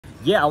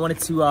yeah, I wanted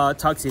to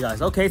talk to you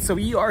guys. Okay, so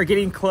you are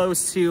getting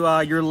close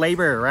to your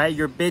labor, right?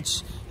 Your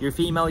bitch, your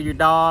female, your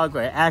dog,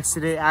 or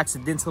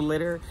accidental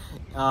litter.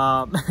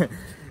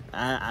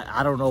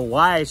 I don't know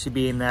why it should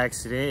be an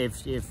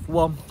accident. If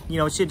well, you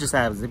know, shit just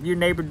happens. If your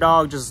neighbor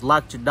dog just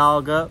locked your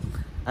dog up,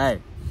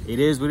 hey, it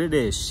is what it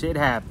is. Shit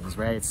happens,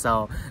 right?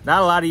 So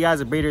not a lot of you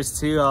guys are breeders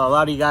too. A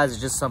lot of you guys are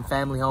just some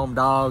family home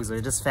dogs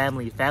or just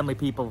family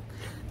people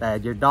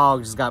that your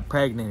dog just got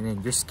pregnant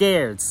and you're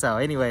scared. So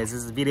anyways,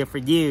 this is a video for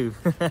you.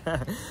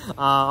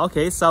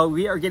 Okay, so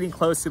we are getting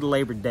close to the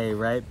Labor Day,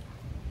 right?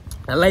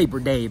 Labor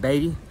Day,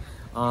 baby.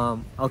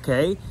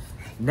 Okay,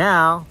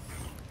 now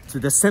to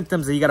the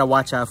symptoms that you gotta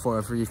watch out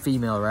for your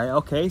female, right?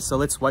 Okay, so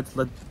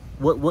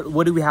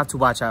what do we have to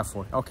watch out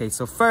for? Okay,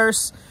 so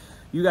first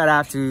you gotta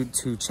have to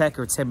check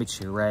her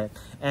temperature, right?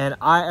 And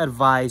I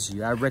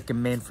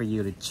recommend for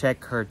you to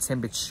check her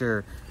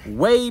temperature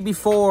way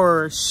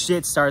before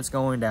shit starts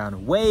going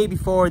down, way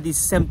before these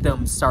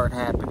symptoms start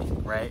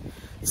happening, right?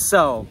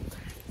 So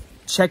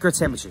check her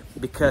temperature,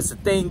 because the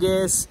thing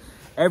is,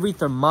 every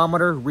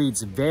thermometer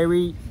reads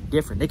very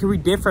different. They can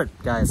read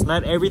different, guys.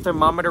 Not every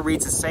thermometer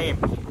reads the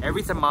same.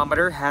 Every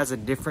thermometer has a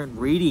different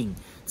reading.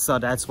 So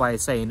that's why I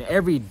say, and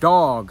every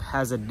dog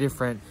has a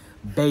different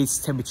base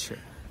temperature.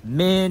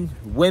 Men,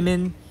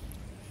 women,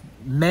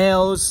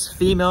 males,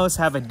 females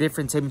have a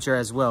different temperature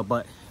as well,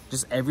 but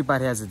just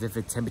everybody has a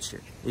different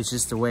temperature. It's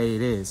just the way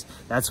it is.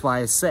 That's why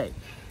I say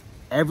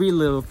every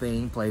little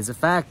thing plays a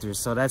factor.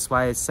 So that's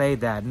why I say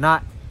that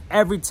not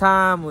every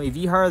time, if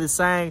you heard the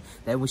saying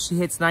that when she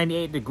hits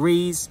 98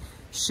 degrees,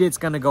 shit's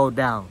gonna go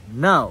down.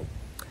 No,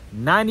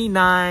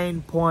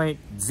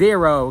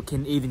 99.0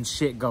 can even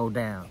shit go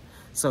down.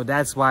 So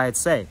that's why I'd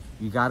say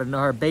you gotta know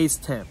her base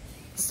temp.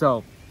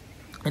 So,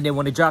 and then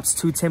when it drops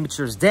 2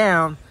 temperatures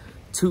down,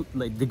 2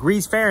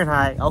 degrees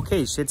Fahrenheit,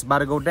 okay, shit's about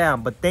to go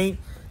down. But the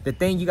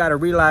thing you gotta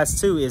realize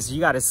too is you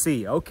gotta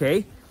see,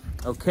 okay,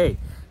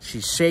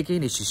 she's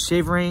shaking, is she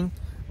shivering?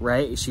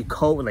 Right? Is she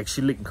cold? Like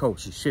she looking cold.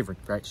 She's shivering,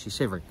 right? She's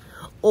shivering.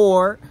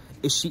 Or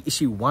is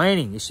she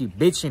whining? Is she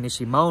bitching? Is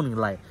she moaning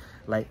like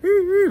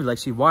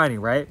she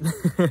whining, right?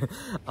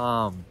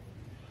 Or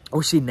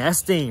she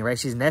nesting, right?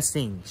 She's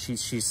nesting.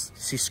 She's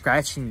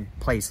scratching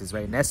places,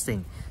 right?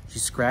 Nesting.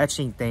 She's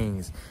scratching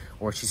things.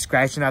 Or she's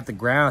scratching out the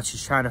ground.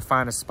 She's trying to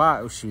find a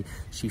spot. Or she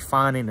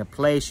finding a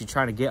place. She's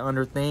trying to get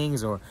under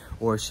things. Or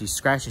she's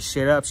scratching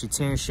shit up. She's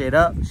tearing shit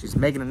up. She's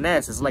making a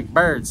nest. It's like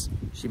birds.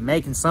 She's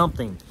making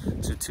something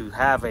to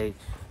have a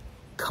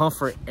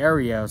comfort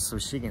area so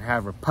she can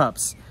have her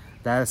pups.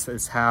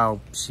 That's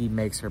how she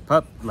makes her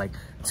pup, like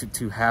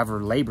to have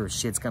her labor.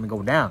 Shit's gonna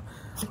go down.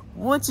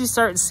 Once you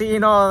start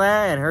seeing all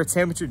that and her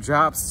temperature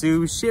drops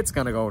too, shit's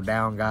gonna go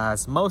down,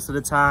 guys. Most of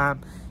the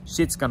time,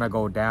 shit's gonna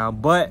go down.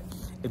 But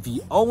if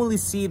you only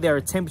see their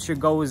temperature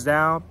goes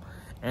down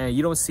and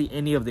you don't see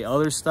any of the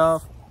other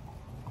stuff,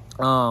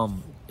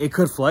 it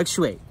could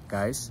fluctuate,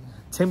 guys.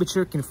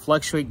 Temperature can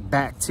fluctuate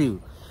back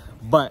too.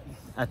 But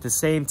at the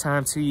same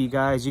time too, you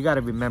guys, you got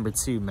to remember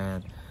too,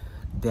 man,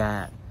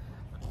 that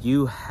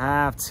you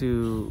have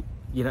to,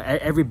 you know,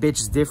 every bitch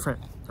is different,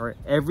 or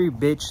every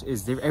bitch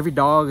is different. Every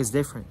dog is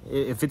different.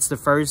 If it's the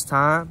first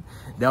time,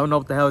 they don't know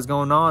what the hell is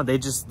going on. They're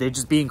just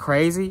being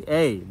crazy.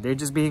 Hey, they're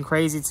just being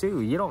crazy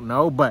too. You don't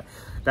know, but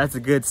that's a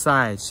good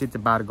sign. Shit's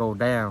about to go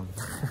down.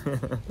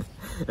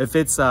 If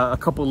it's a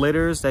couple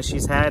litters that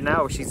she's had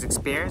now or she's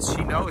experienced,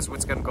 she knows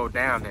what's gonna go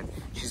down and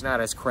she's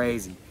not as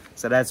crazy.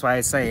 So that's why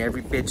I say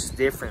every bitch is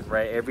different,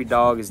 right? Every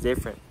dog is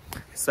different.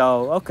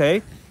 So,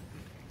 okay.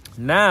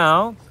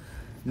 Now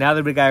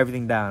that we got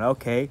everything down,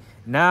 okay.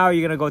 Now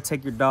you're gonna go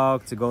take your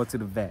dog to go to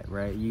the vet,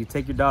 right? You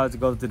take your dog to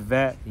go to the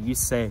vet and you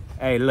say,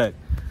 hey, look,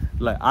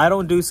 I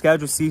don't do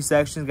scheduled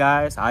C-sections,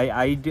 guys.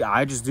 I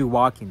just do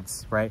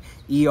walk-ins, right?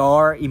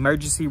 ER,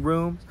 emergency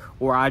rooms,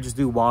 or I just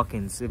do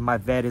walk-ins if my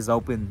vet is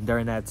open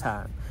during that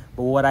time.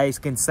 But what I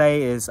can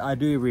say is I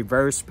do a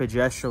reverse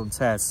progesterone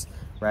test,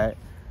 right?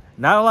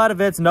 Not a lot of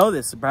vets know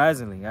this,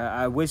 surprisingly.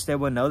 I wish they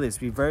would know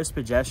this. Reverse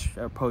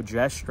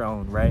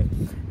progesterone, right?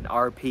 An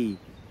RP.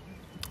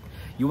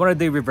 You want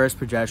to do reverse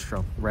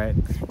progesterone, right?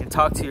 And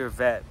talk to your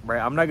vet, right?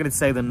 I'm not going to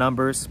say the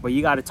numbers, but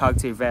you got to talk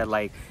to your vet.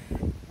 Like,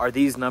 are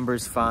these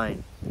numbers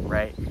fine,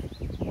 right?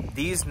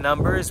 These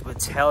numbers would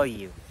tell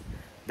you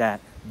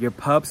that your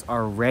pups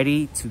are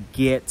ready to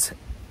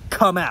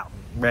come out,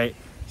 right?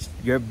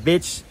 Your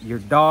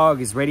dog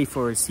is ready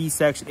for a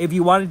C-section. If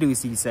you want to do a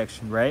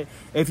C-section, right?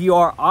 If you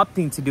are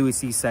opting to do a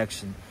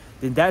C-section,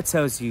 then that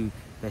tells you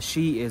that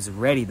she is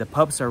ready. The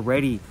pups are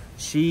ready.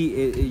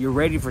 You're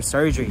ready for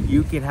surgery.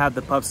 You can have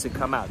the pups to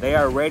come out. They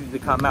are ready to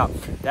come out.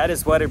 That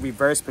is what a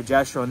reverse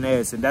progesterone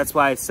is. And that's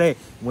why I say,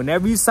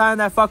 whenever you sign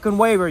that fucking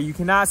waiver, you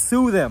cannot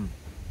sue them,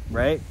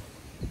 right?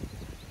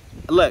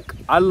 Look,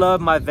 I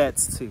love my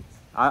vets too.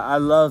 I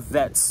love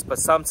vets. But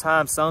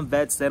sometimes some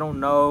vets, they don't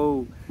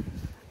know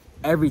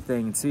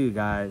everything too,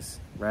 guys,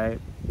 right?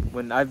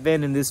 When I've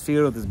been in this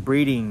field of this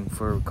breeding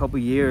for a couple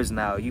years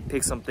now, you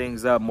pick some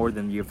things up more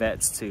than your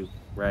vets too,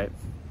 right?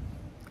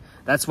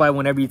 That's why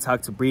whenever you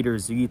talk to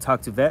breeders, do you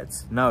talk to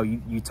vets? No,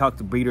 you talk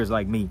to breeders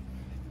like me,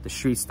 the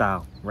street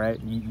style, right?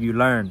 You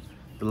learn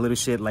the little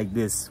shit like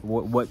this,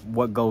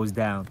 what goes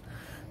down.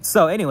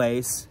 So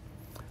anyways,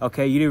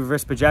 okay, you do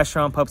reverse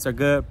progesterone, pups are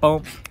good,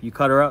 boom, you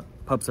cut her up,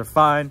 pups are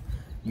fine.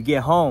 You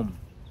get home,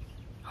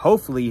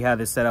 hopefully you have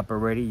this set up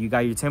already. You got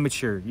your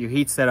temperature, your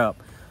heat set up.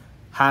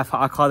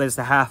 I call this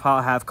the half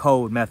hot, half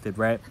cold method,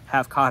 right?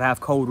 Half hot, half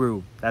cold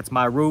rule. That's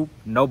my rule,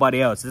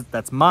 nobody else.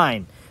 That's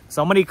mine.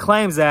 Somebody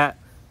claims that,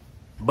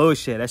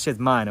 bullshit, that shit's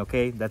mine,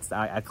 okay?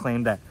 I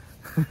claim that.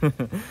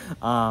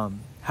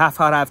 Half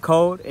hot, half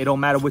cold. It don't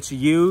matter what you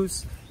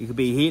use. You could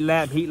be heat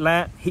lamp,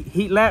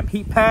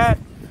 heat pad.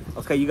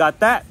 Okay, you got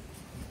that.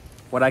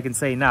 What I can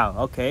say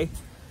now, okay?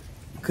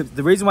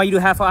 The reason why you do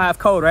half hot, half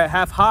cold, right?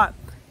 Half hot,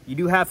 you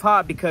do half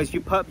hot because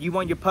you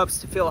want your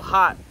pups to feel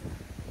hot.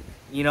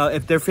 You know,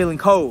 if they're feeling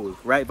cold,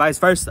 right? Vice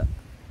versa.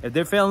 If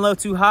they're feeling a little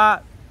too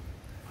hot,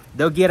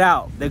 they'll get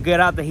out. They'll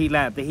get out the heat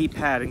lamp, the heat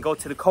pad, and go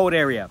to the cold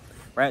area,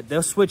 right?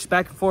 They'll switch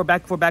back and forth,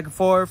 back and forth, back and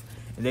forth,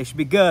 and they should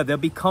be good. They'll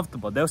be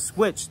comfortable. They'll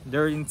switch.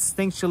 They're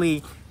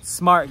instinctually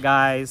smart,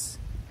 guys,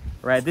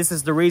 right? This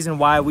is the reason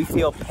why we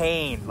feel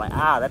pain. Like,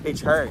 that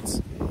bitch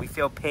hurts. We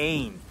feel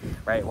pain,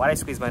 right? Why did I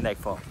squeeze my neck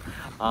for?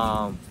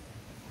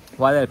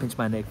 Why did I pinch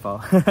my neck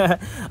for?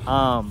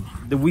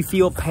 We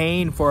feel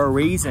pain for a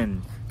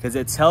reason, because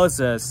it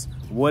tells us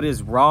what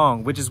is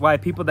wrong, which is why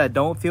people that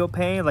don't feel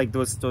pain, like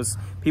those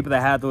people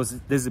that have those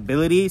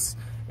disabilities,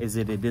 is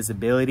it a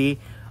disability,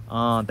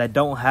 that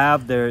don't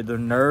have their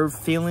nerve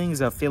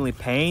feelings of feeling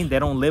pain, they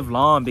don't live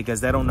long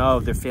because they don't know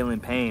if they're feeling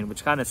pain,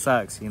 which kind of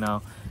sucks, you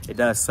know. It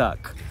does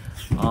suck.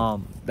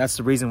 That's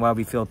the reason why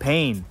we feel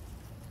pain.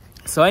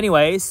 So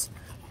anyways,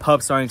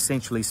 pups are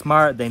instinctually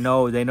smart. They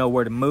know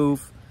where to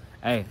move.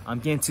 Hey, I'm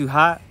getting too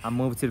hot, I'm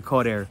moving to the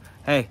cold area.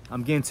 Hey,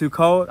 I'm getting too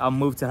cold, I'll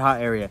move to the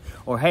hot area.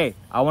 Or hey,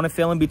 I want to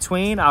feel in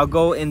between, I'll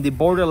go in the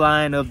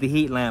borderline of the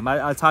heat lamp.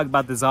 I talk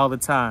about this all the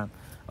time,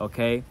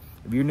 okay?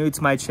 If you're new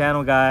to my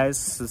channel, guys,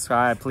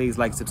 subscribe. Please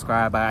like,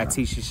 subscribe. I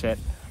teach you shit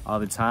all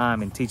the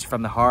time and teach you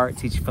from the heart,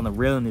 teach you from the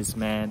realness,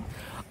 man.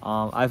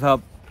 I've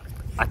helped,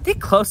 I think,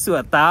 close to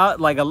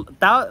 1,000,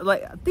 I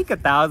think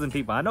 1,000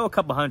 people. I know a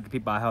couple hundred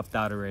people I helped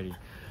out already.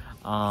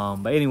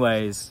 But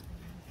anyways,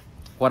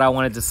 what I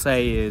wanted to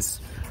say is,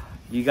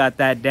 you got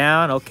that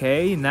down,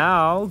 okay?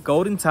 Now,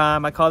 golden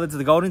time. I call it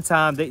the golden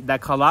time.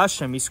 That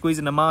colostrum, you squeeze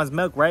in the mom's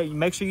milk, right? You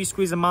make sure you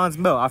squeeze the mom's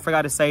milk. I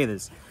forgot to say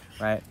this,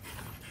 right?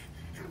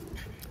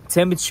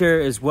 Temperature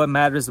is what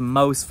matters the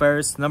most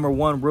first. Number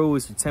one rule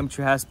is your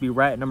temperature has to be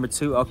right. Number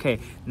two, okay,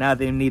 now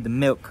they need the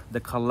milk, the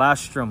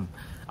colostrum.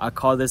 I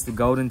call this the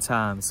golden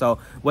time. So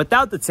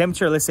without the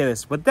temperature, let's say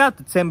this, without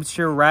the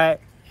temperature right,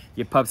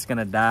 your pup's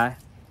gonna die.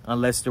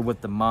 Unless they're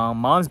with the mom.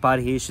 Mom's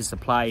body heat should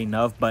supply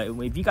enough, but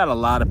if you got a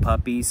lot of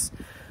puppies,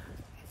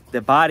 the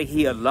body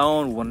heat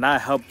alone will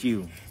not help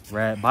you,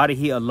 right? Body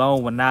heat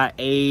alone will not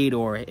aid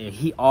or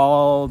heat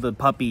all the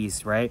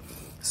puppies, right?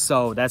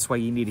 So that's why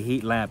you need a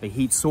heat lamp, a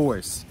heat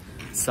source.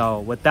 So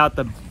without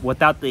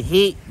the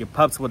heat, your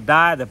pups will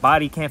die. The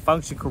body can't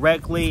function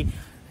correctly.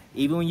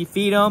 Even when you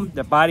feed them,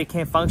 the body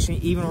can't function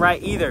even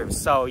right either.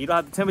 So you don't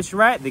have the temperature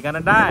right, they're gonna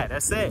die.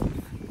 That's it.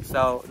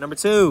 So number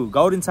two,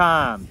 golden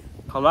time.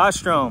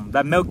 Colostrum,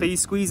 that milk that you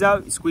squeeze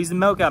out, you squeeze the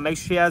milk out, make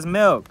sure she has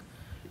milk.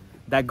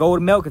 That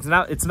golden milk, it's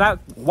not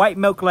white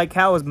milk like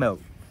cow's milk.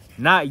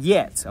 Not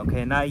yet,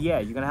 okay, not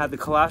yet. You're gonna have the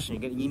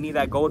colostrum. You need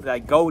that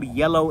gold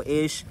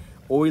yellowish,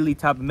 oily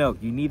type of milk.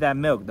 You need that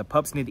milk. The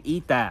pups need to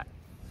eat that,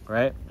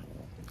 right?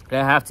 They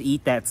have to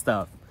eat that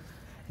stuff.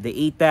 They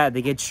eat that,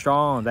 they get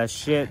strong. That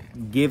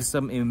shit gives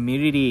them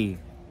immunity,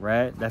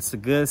 right? That's the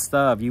good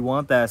stuff. You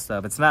want that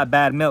stuff. It's not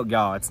bad milk,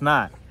 y'all. It's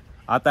not.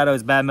 I thought it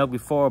was bad milk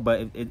before,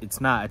 but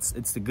it's not.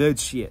 It's the good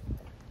shit,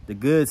 the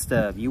good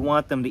stuff. You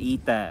want them to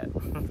eat that.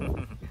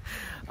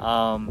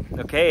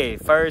 Okay,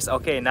 first,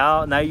 okay,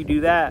 now you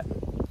do that.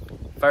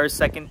 First,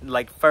 second,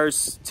 like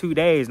first 2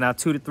 days, now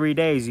 2 to 3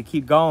 days, you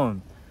keep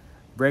going.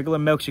 Regular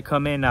milk should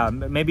come in now.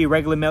 Maybe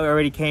regular milk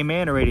already came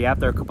in already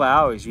after a couple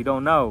hours. You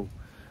don't know.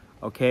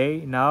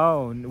 Okay,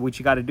 now what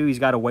you got to do is you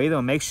got to weigh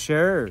them. Make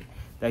sure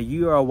that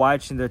you are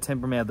watching the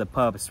temperament of the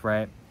pups,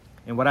 right?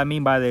 And what I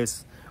mean by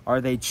this, are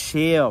they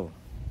chill?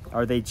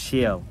 Are they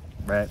chill,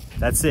 right?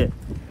 That's it.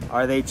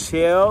 Are they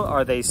chill?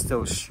 Are they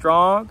still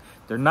strong?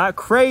 They're not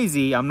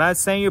crazy. I'm not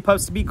saying your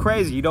pups to be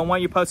crazy. You don't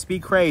want your pups to be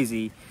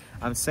crazy.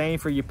 I'm saying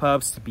for your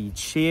pups to be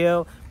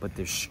chill, but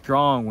they're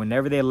strong.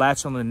 Whenever they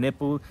latch on the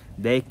nipple,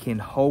 they can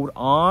hold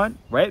on,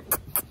 right?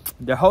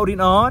 They're holding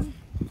on.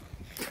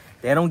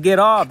 They don't get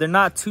off. They're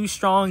not too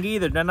strong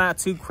either. They're not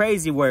too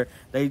crazy where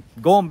they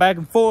going back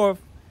and forth,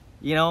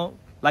 you know,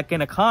 like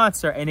in a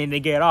concert, and then they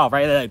get off,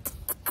 right? They're like,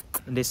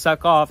 and they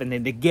suck off, and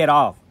then they get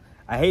off.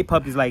 I hate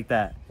puppies like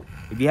that.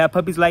 If you have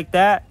puppies like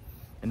that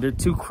and they're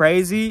too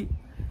crazy,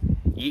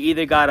 you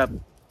either gotta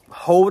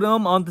hold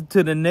them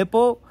onto the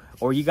nipple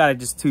or you gotta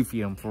just tooth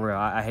feed them, for real.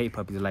 I hate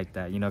puppies like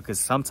that, you know, because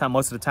sometimes,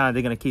 most of the time,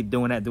 they're gonna keep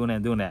doing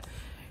that.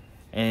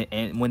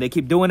 And when they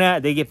keep doing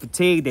that, they get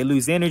fatigued, they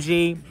lose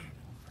energy,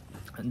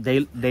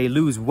 they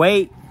lose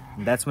weight.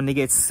 That's when they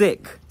get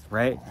sick,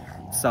 right?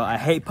 So I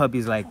hate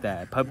puppies like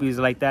that. Puppies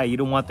like that, you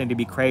don't want them to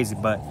be crazy,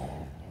 but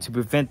to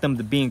prevent them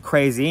to being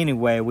crazy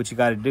anyway, what you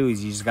got to do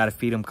is you just got to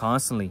feed them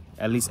constantly,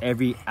 at least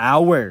every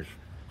hour.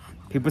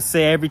 People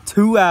say every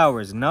 2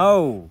 hours.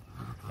 No,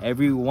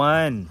 every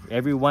 1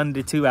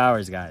 to 2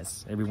 hours,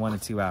 guys. Every 1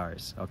 to 2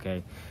 hours.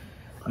 Okay,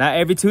 not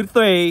every 2 to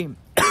 3.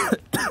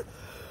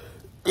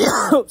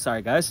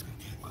 Sorry, guys.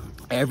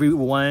 Every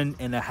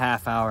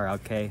 1.5 hour.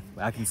 Okay,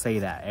 I can say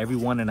that every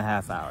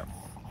 1.5 hour.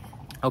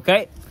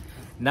 Okay,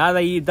 now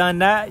that you've done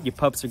that, your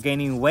pups are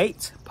gaining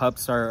weight.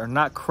 Pups are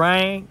not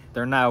crying,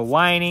 they're not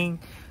whining,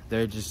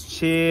 they're just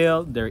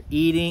chill, they're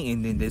eating,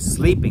 and then they're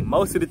sleeping.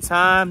 Most of the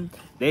time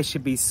they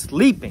should be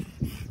sleeping,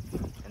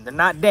 and they're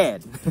not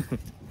dead.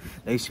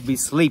 They should be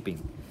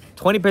sleeping.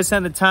 20%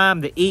 of the time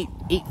they eat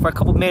for a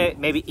couple minutes,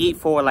 maybe eat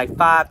for like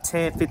 5,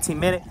 10, 15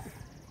 minutes.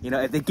 You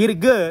know, if they get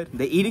it good,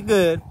 they eat it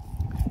good.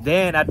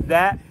 Then after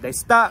that, they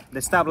stop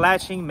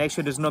latching. Make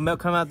sure there's no milk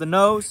coming out the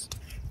nose.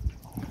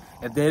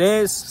 If there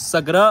is,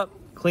 suck it up,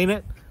 clean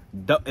it.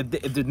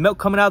 If the milk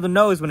coming out of the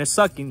nose when they're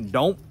sucking,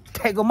 don't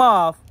take them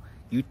off.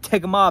 You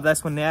take them off,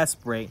 that's when they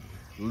aspirate.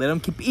 Let them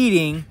keep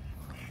eating.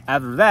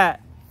 After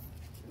that,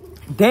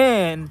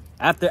 then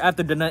after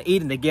they're done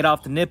eating, they get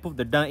off the nipple,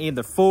 they're done eating,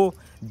 they're full.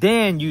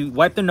 Then you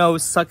wipe their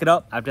nose, suck it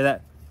up. After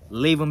that,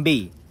 leave them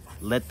be.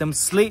 Let them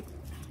sleep.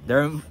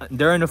 They're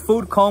in a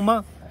food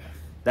coma.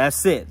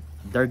 That's it.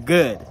 They're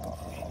good.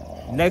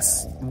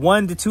 Next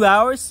 1 to 2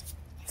 hours,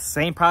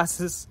 same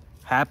process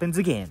happens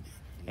again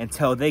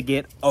until they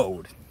get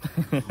old.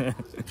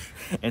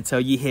 Until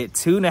you hit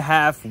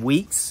 2.5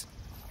 weeks,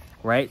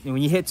 right? And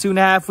when you hit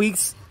 2.5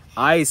 weeks,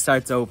 eyes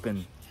starts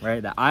open,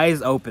 right? The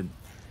eyes open.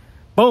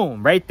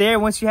 Boom, right there.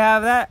 Once you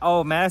have that,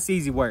 oh man, that's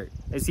easy work.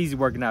 It's easy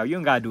working out. You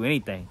don't gotta do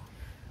anything.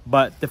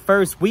 But the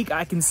first week,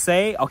 I can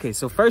say, okay,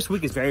 so first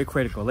week is very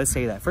critical. Let's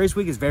say that. First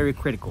week is very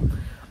critical.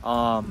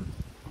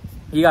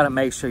 You got to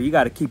make sure, you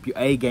got to keep your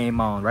A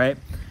game on, right?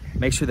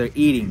 Make sure they're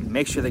eating.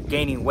 Make sure they're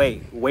gaining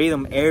weight. Weigh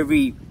them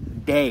every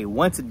day.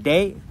 Once a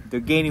day,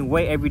 they're gaining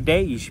weight every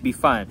day, you should be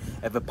fine.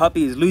 If a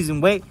puppy is losing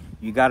weight,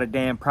 you got a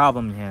damn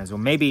problem in your hands. Or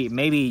maybe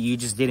you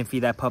just didn't feed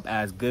that pup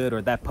as good,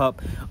 or that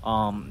pup,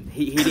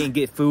 he didn't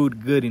get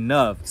food good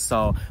enough.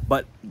 So,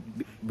 but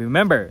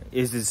remember,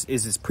 is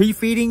this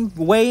pre-feeding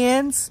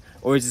weigh-ins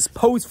or is this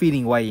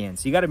post-feeding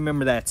weigh-ins? You got to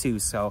remember that too.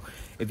 So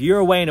if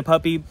you're weighing a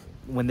puppy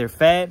when they're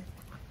fed,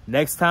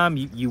 next time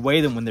you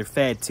weigh them when they're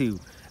fed too.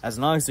 As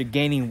long as they're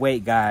gaining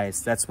weight,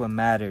 guys, that's what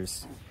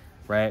matters,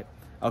 right?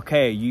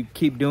 Okay, you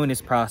keep doing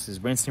this process.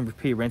 Rinse and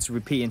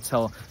repeat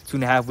until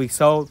 2.5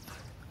 weeks old.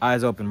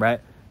 Eyes open, right?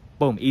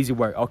 Boom, easy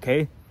work.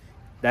 Okay,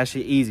 that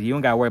shit easy. You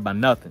don't got to worry about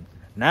nothing.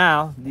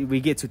 Now we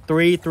get to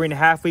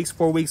 3.5 weeks,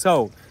 4 weeks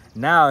old.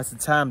 Now it's the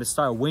time to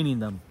start weaning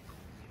them,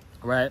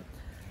 right?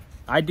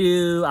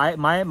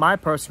 My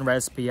personal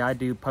recipe, I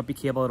do puppy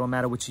kibble. It don't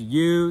matter what you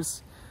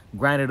use.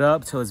 Grind it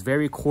up till it's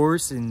very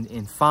coarse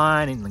and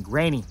fine and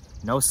grainy.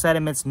 No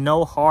sediments,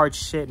 no hard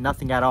shit,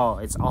 nothing at all.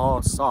 It's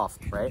all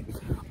soft, right?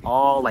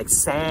 All like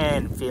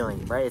sand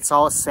feeling, right? It's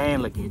all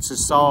sand looking. It's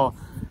just all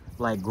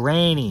like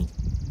grainy,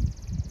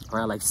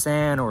 right? Like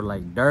sand or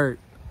like dirt.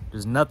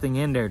 There's nothing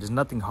in there. There's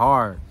nothing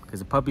hard, because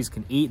the puppies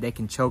can eat. They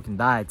can choke and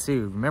die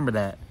too. Remember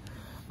that.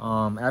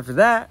 After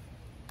that,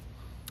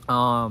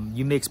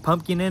 you mix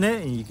pumpkin in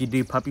it, and you can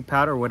do puppy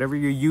powder or whatever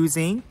you're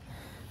using.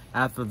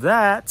 After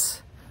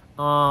that,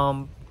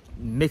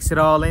 mix it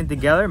all in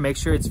together. Make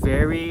sure it's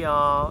very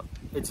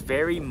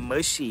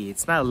mushy.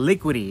 It's not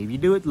liquidy. If you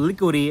do it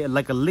liquidy,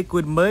 like a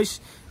liquid mush,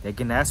 they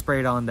can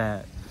aspirate on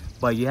that.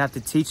 But you have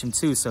to teach them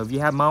too. So if you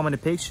have mom in the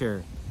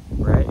picture,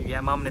 right? If you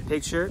have mom in the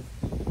picture,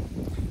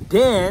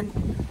 then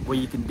what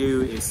you can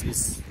do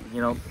is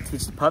you know,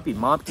 teach the puppy.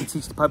 Mom can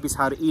teach the puppies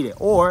how to eat it.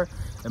 Or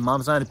if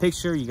mom's not in the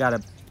picture, you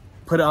gotta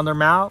put it on their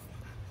mouth,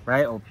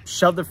 right? Or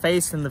shove their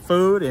face in the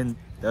food and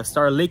they'll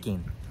start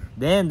licking.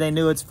 Then they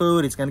knew it's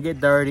food, it's gonna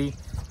get dirty,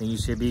 then you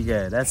should be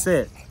good. That's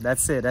it.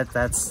 That's it.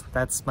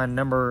 That's my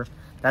number.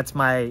 That's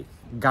my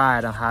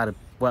guide on how to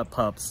wet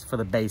pups for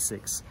the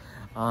basics.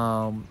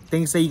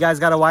 Things that you guys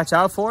gotta watch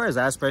out for is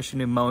aspiration,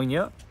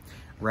 pneumonia,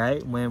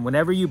 right?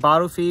 Whenever you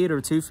bottle feed or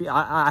tube feed,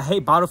 I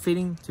hate bottle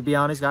feeding, to be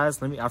honest,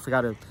 guys. I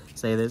forgot to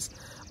say this.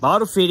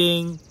 Bottle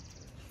feeding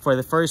for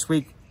the first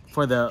week,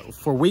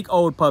 for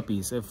week-old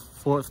puppies,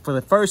 for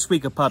the first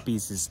week of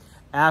puppies is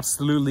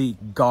absolutely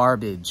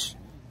garbage.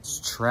 It's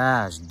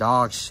trash,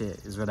 dog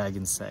shit is what I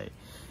can say,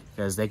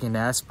 because they can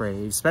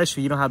aspirate,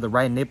 especially if you don't have the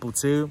right nipple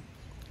too.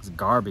 It's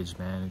garbage,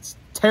 man. It's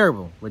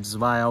terrible, which is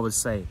why I always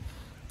say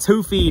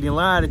tube feed and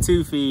learn how to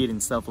tube feed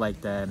and stuff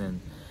like that.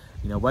 And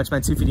you know, watch my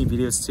tube feeding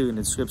videos too in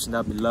the description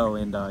down below.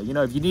 And you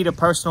know, if you need a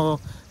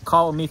personal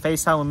call with me,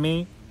 FaceTime with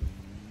me,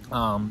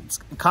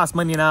 it costs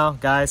money now,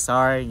 guys.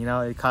 Sorry, you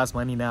know, it costs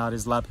money now.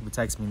 There's a lot of people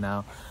text me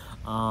now.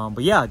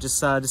 But yeah, just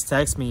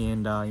text me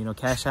and you know,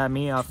 cash at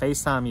me. I'll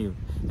FaceTime you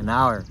an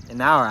hour,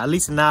 at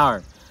least an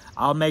hour.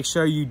 I'll make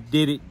sure you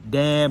did it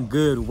damn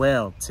good,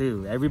 well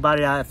too.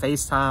 Everybody I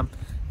FaceTime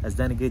has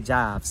done a good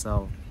job.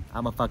 So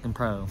I'm a fucking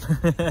pro.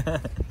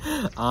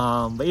 But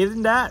other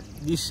than that,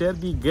 you should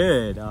be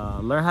good.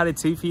 Learn how to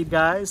tube feed,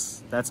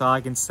 guys. That's all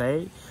I can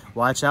say.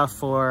 Watch out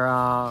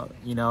for,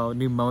 you know,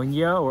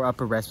 pneumonia or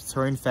upper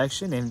respiratory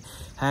infection, and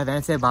have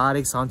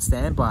antibiotics on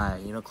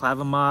standby. You know,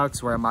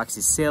 Clavamox or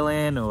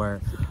amoxicillin,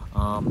 or,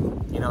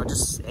 you know,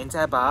 just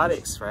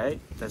antibiotics, right?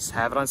 Just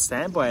have it on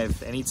standby.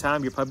 If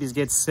anytime your puppies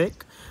get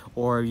sick,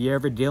 or you're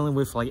ever dealing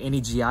with like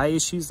any GI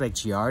issues like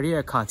giardia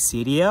or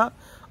coccidia,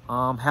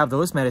 have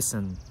those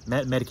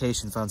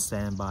medications on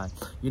standby.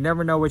 You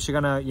never know what you're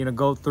gonna, you know,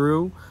 go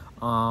through.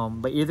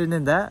 But other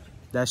than that,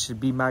 that should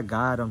be my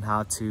guide on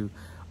how to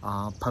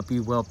puppy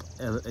whelp,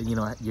 you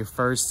know, your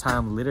first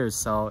time litters.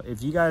 So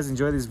if you guys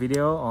enjoy this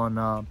video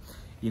on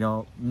you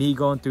know, me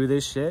going through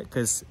this shit,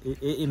 because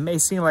it may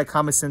seem like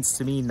common sense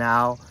to me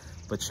now,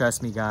 but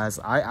trust me guys,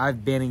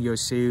 I've been in your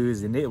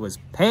shoes and it was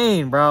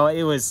pain, bro.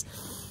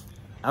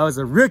 I was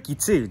a rookie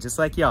too, just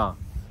like y'all.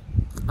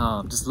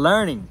 Just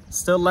learning,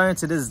 still learning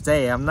to this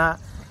day.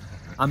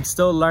 I'm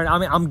still learning. I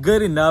mean, I'm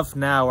good enough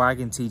now where I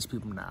can teach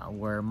people now,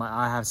 where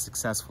I have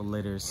successful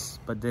litters.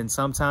 But then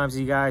sometimes,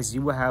 you guys,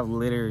 you will have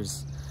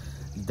litters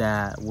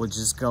that will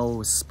just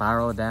go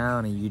spiral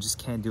down and you just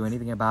can't do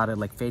anything about it,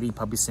 like fading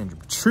puppy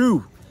syndrome.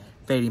 True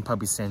fading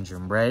puppy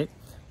syndrome, right?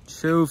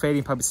 True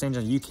fading puppy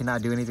syndrome. You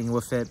cannot do anything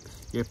with it.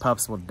 Your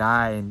pups will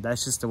die, and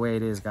that's just the way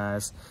it is,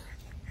 guys.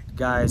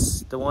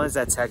 Guys, the ones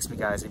that text me,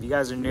 guys, if you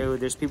guys are new,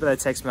 there's people that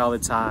text me all the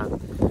time,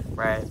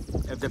 right?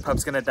 If their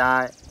pup's gonna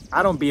die,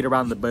 I don't beat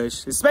around the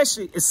bush,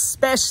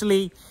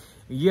 especially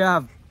you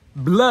have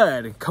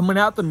blood coming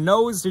out the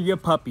nose of your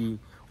puppy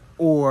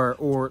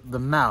or the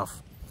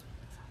mouth.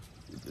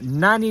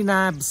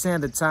 99%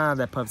 of the time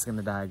that pup's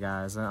gonna die,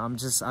 guys.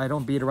 I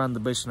don't beat around the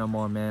bush no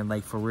more, man.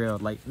 Like, for real,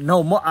 like,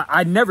 no more.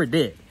 I never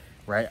did,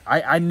 right?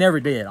 I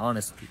never did,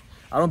 honestly.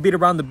 I don't beat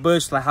around the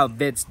bush like how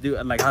vets do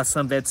it, like how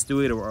some vets do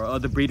it, or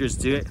other breeders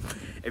do it.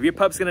 If your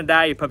pup's gonna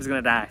die, your pup's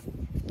gonna die.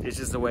 It's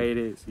just the way it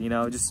is, you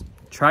know. Just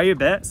try your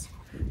best.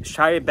 Just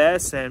try your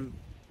best, and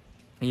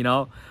you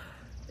know,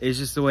 it's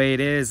just the way it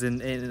is.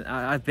 And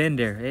I've been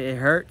there. It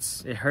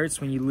hurts. It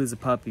hurts when you lose a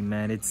puppy,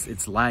 man.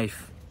 It's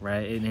life,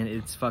 right? And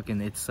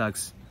it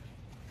sucks.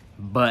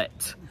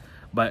 But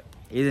other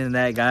than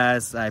that,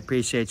 guys, I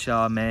appreciate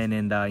y'all, man.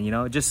 And you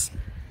know, just.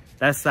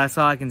 That's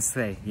all I can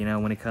say, you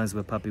know, when it comes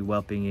with puppy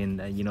whelping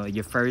and, you know,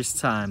 your first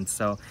time.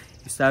 So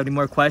if you still have any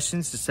more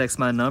questions, just text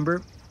my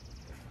number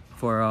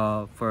for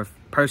a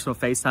personal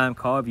FaceTime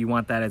call if you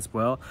want that as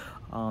well,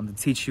 to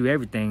teach you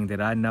everything that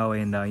I know.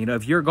 And, you know,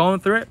 if you're going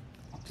through it,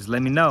 just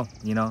let me know,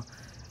 you know.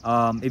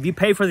 If you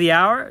pay for the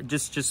hour,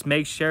 just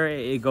make sure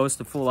it goes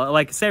to full.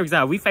 Like, say, for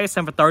example, we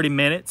FaceTime for 30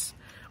 minutes,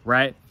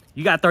 right?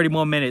 You got 30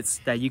 more minutes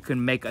that you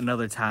can make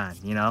another time,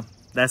 you know.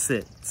 That's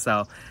it. So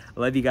I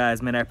love you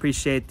guys, man. I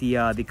appreciate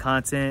the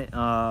content,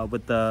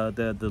 with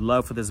the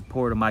love for the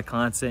support of my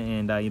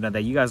content, and you know,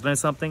 that you guys learned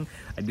something.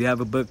 I do have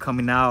a book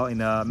coming out in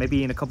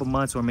maybe in a couple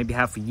months, or maybe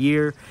half a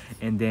year,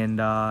 and then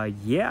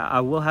yeah,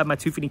 I will have my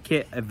tube feeding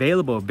kit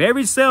available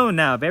very soon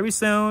now, very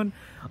soon.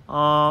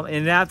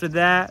 And after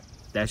that,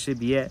 that should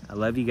be it. I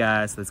love you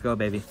guys. Let's go,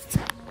 baby.